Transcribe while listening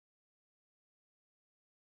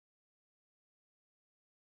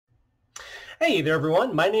Hey there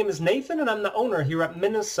everyone, my name is Nathan and I'm the owner here at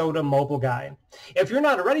Minnesota Mobile Guy. If you're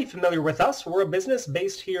not already familiar with us, we're a business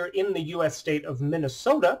based here in the U.S. state of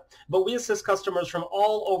Minnesota, but we assist customers from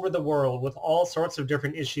all over the world with all sorts of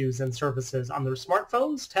different issues and services on their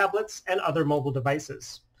smartphones, tablets, and other mobile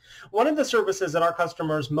devices. One of the services that our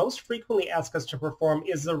customers most frequently ask us to perform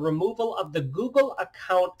is the removal of the Google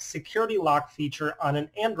account security lock feature on an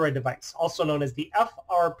Android device, also known as the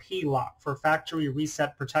FRP lock for factory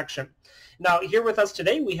reset protection. Now, here with us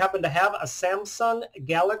today, we happen to have a Samsung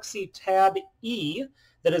Galaxy Tab E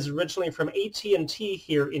that is originally from AT&T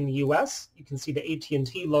here in the US. You can see the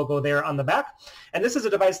AT&T logo there on the back. And this is a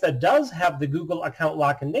device that does have the Google account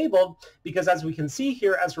lock enabled because as we can see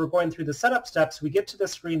here, as we're going through the setup steps, we get to the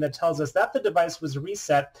screen that tells us that the device was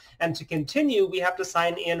reset. And to continue, we have to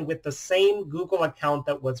sign in with the same Google account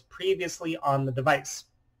that was previously on the device.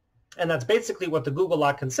 And that's basically what the Google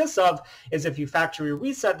lock consists of, is if you factory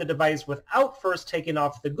reset the device without first taking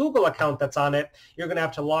off the Google account that's on it, you're going to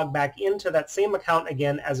have to log back into that same account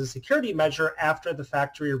again as a security measure after the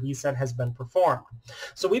factory reset has been performed.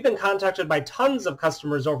 So we've been contacted by tons of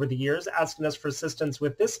customers over the years asking us for assistance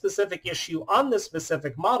with this specific issue on this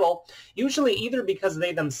specific model, usually either because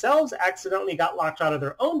they themselves accidentally got locked out of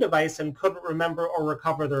their own device and couldn't remember or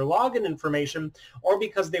recover their login information, or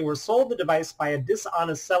because they were sold the device by a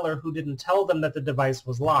dishonest seller who didn't tell them that the device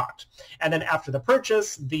was locked. And then after the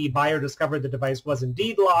purchase, the buyer discovered the device was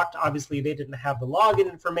indeed locked. Obviously, they didn't have the login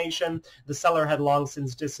information. The seller had long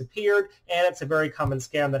since disappeared, and it's a very common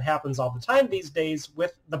scam that happens all the time these days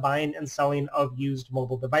with the buying and selling of used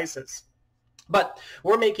mobile devices. But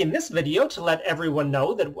we're making this video to let everyone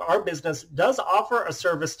know that our business does offer a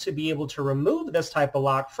service to be able to remove this type of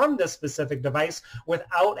lock from this specific device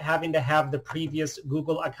without having to have the previous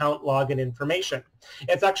Google account login information.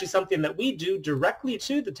 It's actually something that we do directly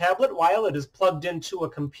to the tablet while it is plugged into a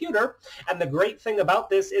computer. And the great thing about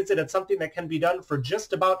this is that it's something that can be done for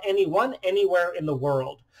just about anyone, anywhere in the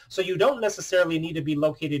world. So you don't necessarily need to be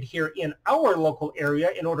located here in our local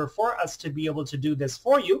area in order for us to be able to do this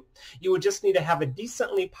for you. You would just need to have a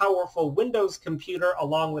decently powerful Windows computer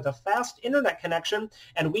along with a fast internet connection,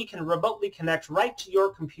 and we can remotely connect right to your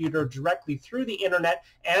computer directly through the internet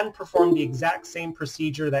and perform the exact same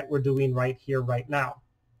procedure that we're doing right here, right now.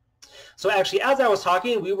 So actually, as I was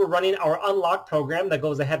talking, we were running our unlock program that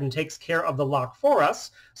goes ahead and takes care of the lock for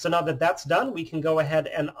us. So now that that's done, we can go ahead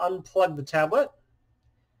and unplug the tablet.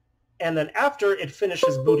 And then after it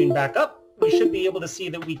finishes booting back up, we should be able to see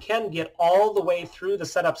that we can get all the way through the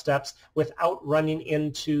setup steps without running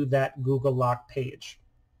into that Google lock page.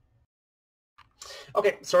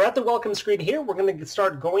 Okay, so we're at the welcome screen here. We're going to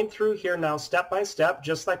start going through here now step by step,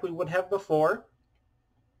 just like we would have before.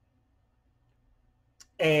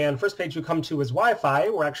 And first page we come to is Wi-Fi.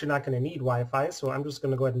 We're actually not going to need Wi-Fi, so I'm just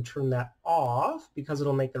going to go ahead and turn that off because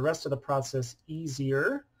it'll make the rest of the process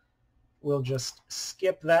easier. We'll just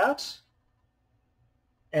skip that.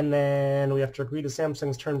 And then we have to agree to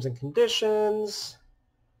Samsung's terms and conditions.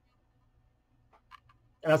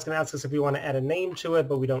 And that's going to ask us if we want to add a name to it,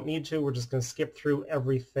 but we don't need to. We're just going to skip through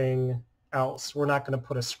everything else. We're not going to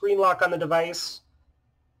put a screen lock on the device.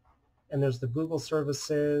 And there's the Google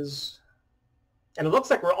services. And it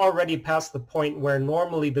looks like we're already past the point where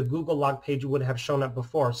normally the Google lock page would have shown up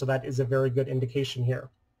before. So that is a very good indication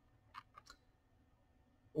here.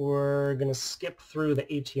 We're going to skip through the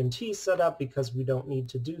AT&T setup because we don't need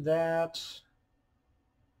to do that.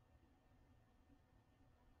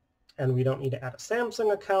 And we don't need to add a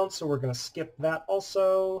Samsung account, so we're going to skip that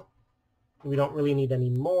also. We don't really need any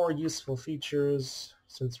more useful features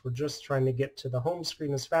since we're just trying to get to the home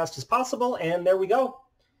screen as fast as possible. And there we go.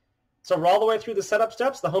 So we're all the way through the setup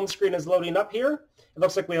steps. The home screen is loading up here. It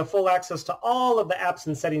looks like we have full access to all of the apps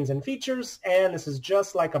and settings and features, and this is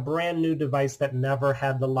just like a brand new device that never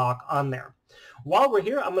had the lock on there. While we're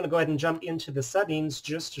here, I'm going to go ahead and jump into the settings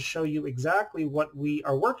just to show you exactly what we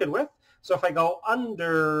are working with. So if I go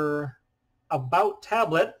under About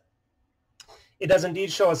Tablet, it does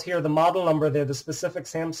indeed show us here the model number there, the specific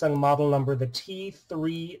Samsung model number, the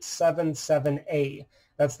T377A.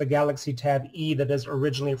 That's the Galaxy Tab E that is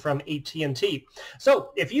originally from AT&T.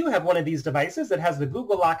 So if you have one of these devices that has the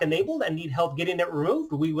Google lock enabled and need help getting it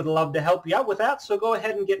removed, we would love to help you out with that, so go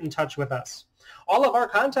ahead and get in touch with us. All of our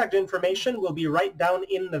contact information will be right down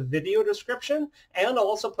in the video description, and I'll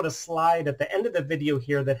also put a slide at the end of the video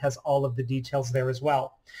here that has all of the details there as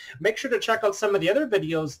well. Make sure to check out some of the other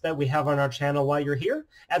videos that we have on our channel while you're here,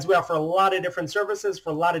 as we offer a lot of different services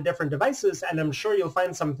for a lot of different devices, and I'm sure you'll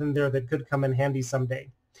find something there that could come in handy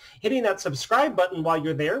someday. Hitting that subscribe button while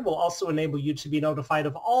you're there will also enable you to be notified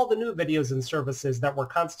of all the new videos and services that we're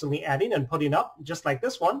constantly adding and putting up, just like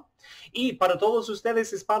this one. Y para todos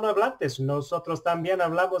ustedes hispanohablantes, nosotros también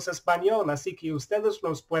hablamos español, así que ustedes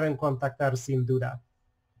nos pueden contactar sin duda.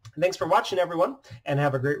 Thanks for watching, everyone, and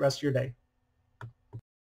have a great rest of your day.